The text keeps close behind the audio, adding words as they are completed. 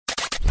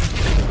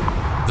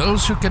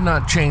Those who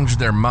cannot change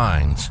their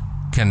minds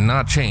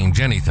cannot change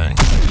anything.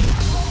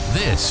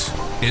 This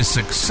is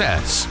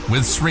Success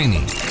with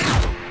Srini.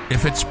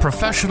 If it's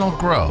professional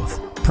growth,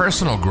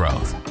 personal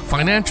growth,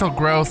 financial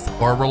growth,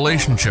 or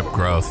relationship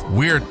growth,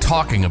 we're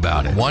talking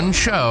about it. One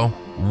show,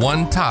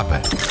 one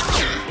topic.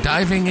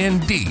 Diving in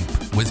deep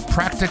with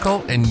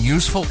practical and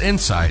useful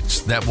insights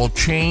that will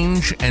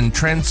change and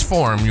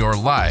transform your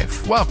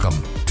life. Welcome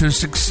to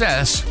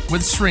Success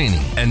with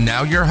Srini. And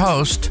now your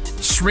host,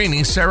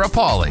 Srini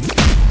Sarapalli.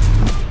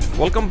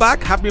 Welcome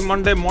back. Happy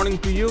Monday morning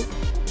to you.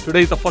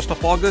 Today is the 1st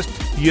of August,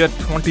 year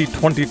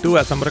 2022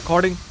 as I'm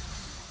recording.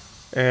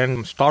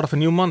 And start of a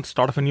new month,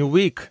 start of a new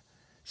week.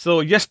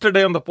 So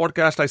yesterday on the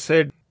podcast, I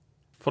said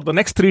for the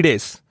next 3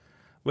 days,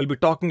 we'll be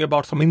talking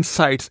about some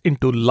insights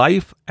into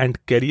life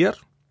and career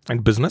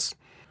and business.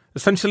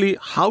 Essentially,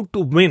 how to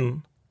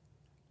win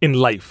in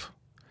life.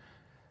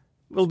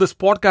 Well, this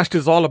podcast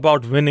is all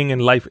about winning in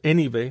life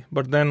anyway,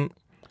 but then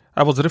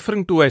I was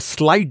referring to a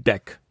slide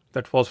deck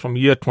that was from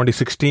year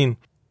 2016,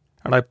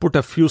 and I put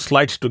a few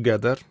slides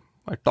together.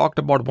 I talked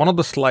about one of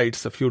the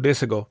slides a few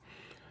days ago.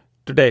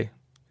 Today,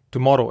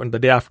 tomorrow, and the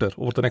day after,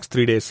 over the next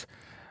 3 days,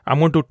 I'm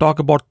going to talk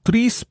about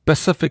 3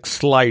 specific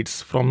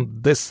slides from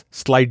this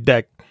slide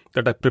deck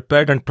that I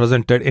prepared and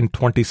presented in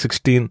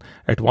 2016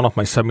 at one of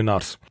my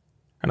seminars.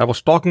 And I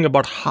was talking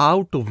about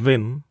how to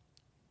win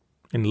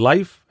in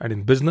life and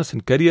in business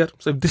and career.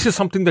 So if this is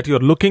something that you're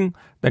looking,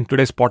 then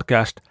today's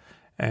podcast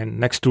and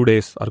next 2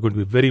 days are going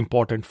to be very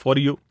important for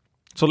you.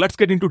 So let's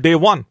get into day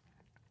one.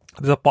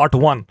 This is a part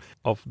 1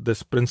 of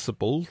this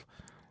principle.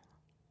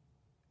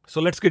 So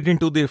let's get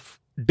into the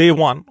day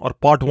 1 or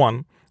part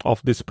 1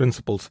 of these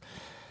principles.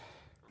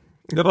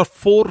 There are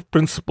 4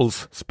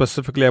 principles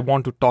specifically I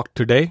want to talk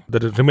today.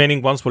 The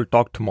remaining ones we'll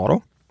talk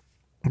tomorrow.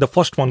 The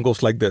first one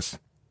goes like this.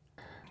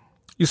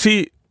 You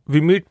see, we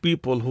meet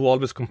people who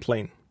always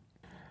complain.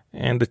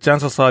 And the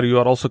chances are you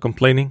are also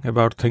complaining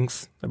about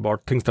things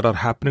that are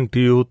happening to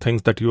you,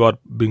 things that you are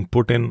being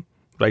put in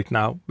right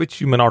now,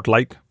 which you may not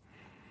like.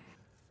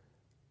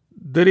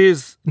 There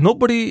is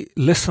nobody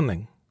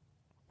listening,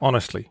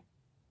 honestly.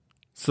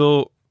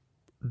 So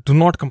do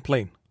not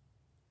complain.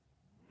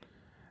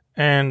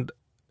 And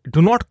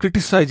do not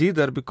criticize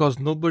either, because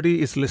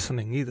nobody is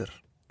listening either.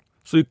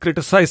 So you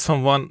criticize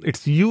someone,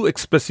 it's you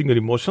expressing your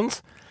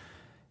emotions.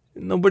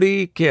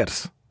 Nobody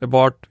cares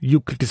about you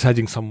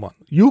criticizing someone.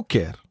 You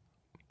care.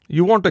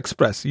 You want to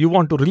express. You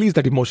want to release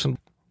that emotion.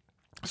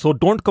 So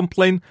don't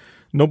complain.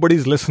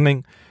 Nobody's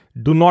listening.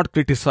 Do not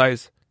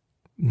criticize.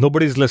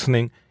 Nobody's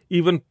listening.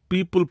 Even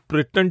people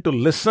pretend to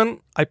listen.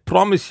 I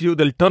promise you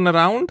they'll turn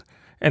around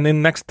and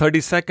in next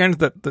 30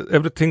 seconds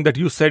everything that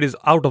you said is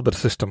out of the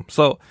system.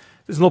 So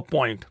there's no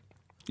point.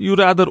 You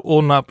rather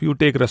own up. You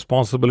take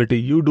responsibility.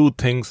 You do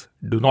things.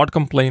 Do not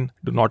complain.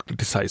 Do not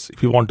criticize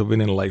if you want to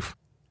win in life.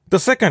 The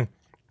second,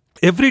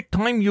 every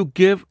time you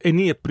give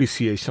any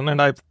appreciation,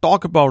 and I've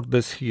talked about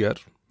this here,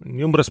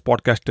 numerous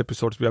podcast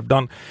episodes we have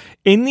done,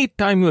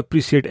 anytime you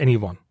appreciate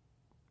anyone,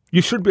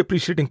 you should be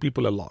appreciating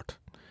people a lot.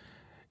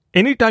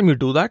 Anytime you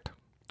do that,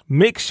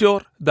 make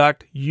sure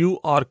that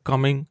you are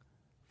coming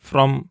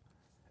from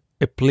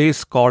a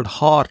place called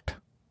heart.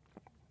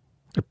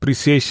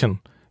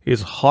 Appreciation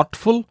is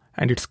heartful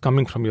and it's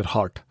coming from your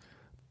heart.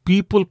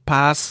 People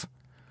pass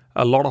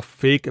a lot of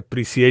fake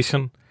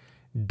appreciation,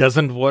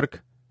 doesn't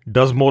work,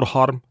 does more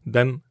harm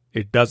than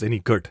it does any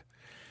good.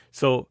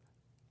 So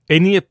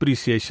any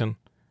appreciation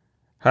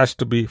has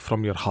to be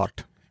from your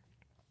heart.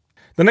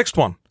 The next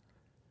one,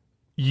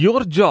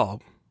 your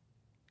job,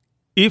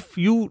 if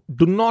you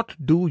do not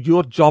do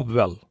your job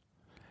well,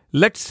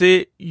 let's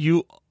say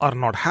you are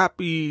not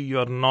happy,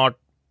 you're not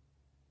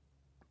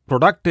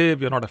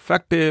productive, you're not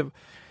effective,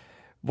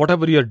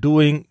 whatever you're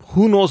doing,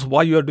 who knows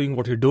why you're doing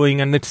what you're doing,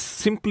 and it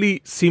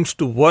simply seems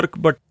to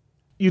work, but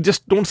you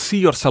just don't see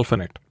yourself in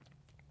it.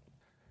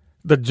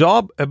 The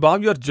job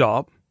above your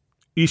job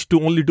is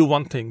to only do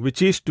one thing,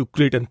 which is to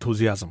create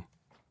enthusiasm.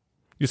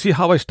 You see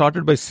how I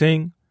started by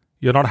saying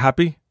you're not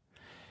happy?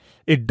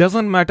 It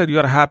doesn't matter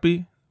you're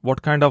happy,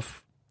 what kind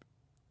of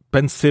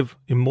pensive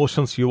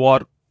emotions you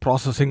are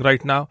processing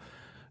right now.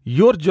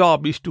 Your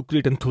job is to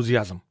create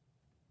enthusiasm.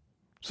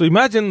 So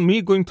imagine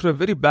me going through a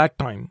very bad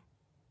time.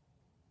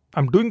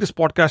 I'm doing this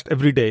podcast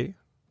every day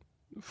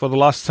for the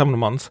last 7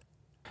 months.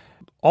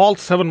 All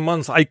 7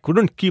 months, I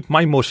couldn't keep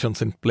my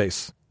emotions in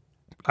place.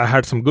 I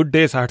had some good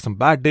days, I had some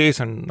bad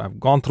days, and I've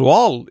gone through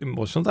all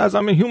emotions, as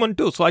I'm a human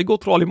too, so I go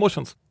through all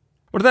emotions.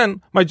 But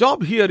then, my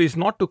job here is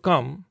not to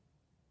come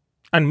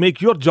and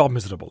make your job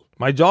miserable.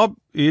 My job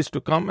is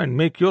to come and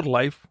make your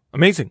life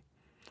amazing.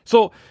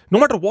 So, no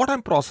matter what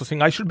I'm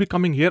processing, I should be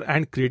coming here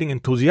and creating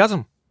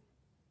enthusiasm.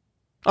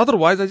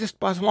 Otherwise, I just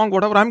pass along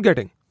whatever I'm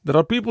getting. There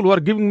are people who are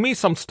giving me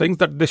some things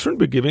that they shouldn't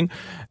be giving,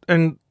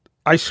 and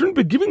I shouldn't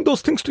be giving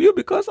those things to you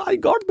because I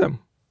got them.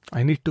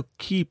 I need to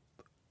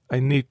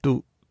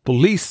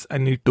police, I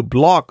need to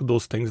block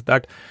those things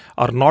that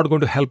are not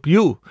going to help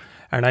you.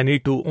 And I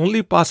need to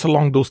only pass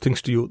along those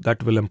things to you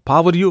that will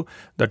empower you,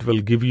 that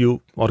will give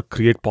you or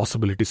create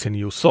possibilities in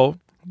you. So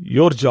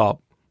your job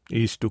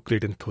is to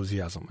create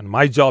enthusiasm. And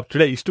my job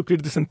today is to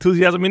create this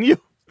enthusiasm in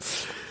you.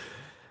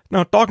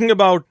 Now, talking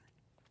about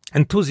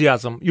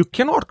enthusiasm, you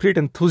cannot create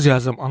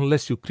enthusiasm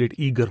unless you create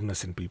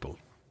eagerness in people.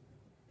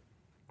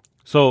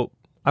 So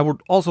I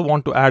would also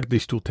want to add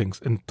these two things,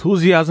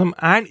 enthusiasm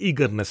and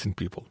eagerness in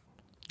people.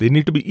 They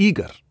need to be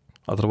eager.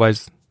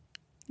 Otherwise,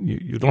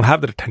 you don't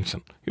have their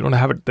attention. You don't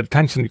have the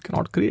attention, you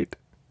cannot create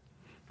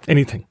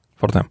anything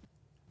for them.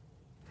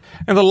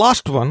 And the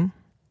last one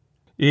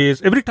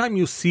is every time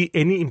you see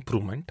any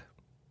improvement,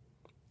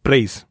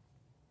 praise.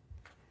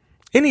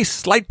 Any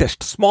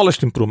slightest,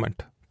 smallest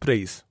improvement,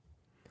 praise.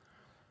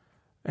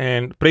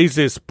 And praise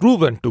is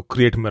proven to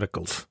create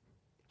miracles.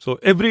 So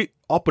every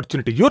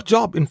opportunity, your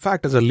job, in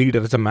fact, as a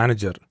leader, as a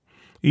manager,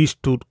 is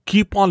to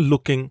keep on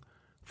looking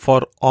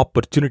for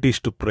opportunities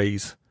to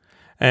praise.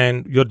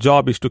 And your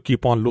job is to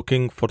keep on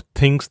looking for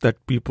things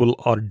that people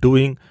are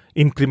doing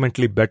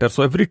incrementally better.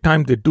 So every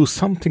time they do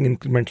something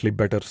incrementally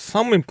better,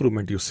 some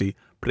improvement you see,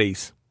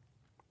 praise.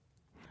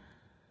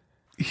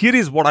 Here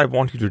is what I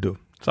want you to do.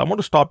 So I want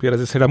to stop here.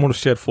 As I said, I'm going to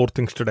share 4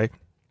 things today.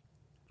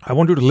 I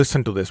want you to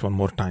listen to this one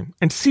more time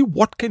and see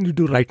what can you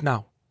do right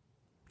now.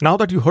 Now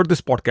that you heard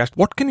this podcast,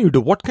 what can you do?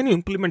 What can you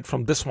implement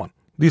from this one?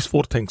 These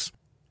 4 things.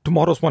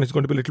 Tomorrow's one is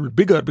going to be a little bit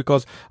bigger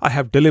because I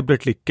have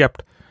deliberately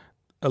kept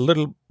a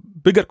little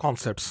bigger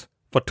concepts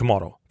for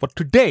tomorrow. For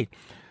today,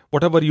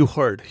 whatever you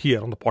heard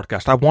here on the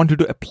podcast, I want you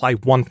to apply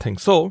one thing.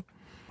 So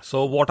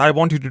what I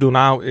want you to do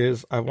now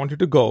is I want you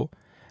to go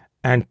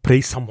and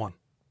praise someone.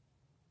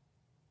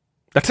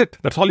 That's it.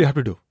 That's all you have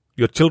to do.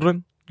 Your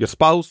children, your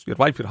spouse, your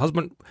wife, your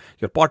husband,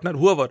 your partner,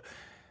 whoever.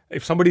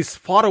 If somebody's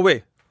far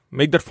away,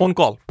 make that phone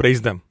call,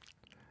 praise them.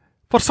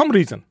 For some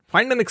reason,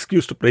 find an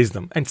excuse to praise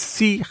them and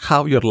see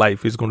how your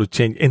life is going to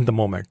change in the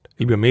moment.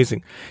 It'll be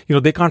amazing.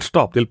 They can't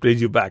stop. They'll praise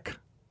you back.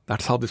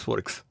 That's how this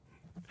works.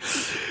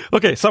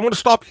 Okay, so I'm going to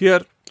stop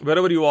here.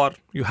 Wherever you are,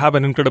 you have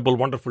an incredible,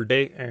 wonderful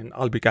day, and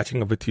I'll be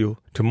catching up with you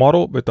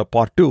tomorrow with a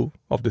part 2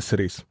 of this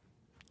series.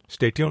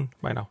 Stay tuned.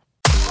 Bye now.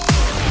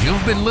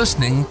 You've been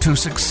listening to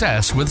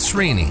Success with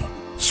Srini.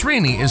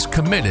 Srini is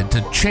committed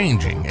to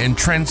changing and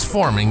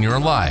transforming your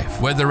life,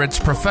 whether it's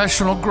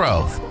professional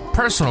growth,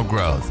 personal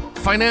growth,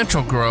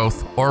 financial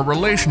growth, or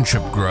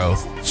relationship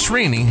growth.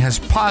 Srini has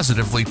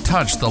positively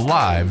touched the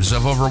lives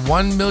of over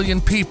 1 million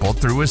people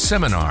through his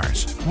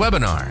seminars,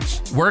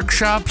 webinars,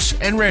 workshops,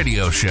 and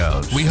radio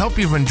shows. We hope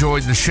you've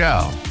enjoyed the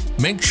show.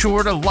 Make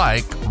sure to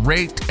like,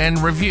 rate, and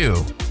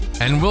review.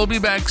 And we'll be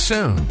back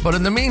soon. But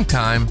in the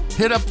meantime,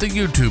 hit up the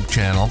YouTube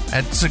channel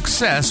at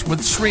Success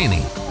with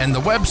Srini and the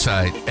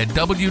website at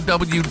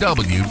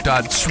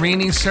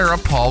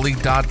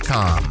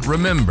www.srinisarapalli.com.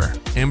 Remember,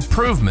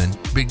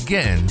 improvement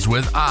begins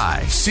with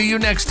I. See you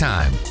next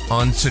time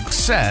on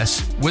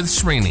Success with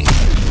Srini.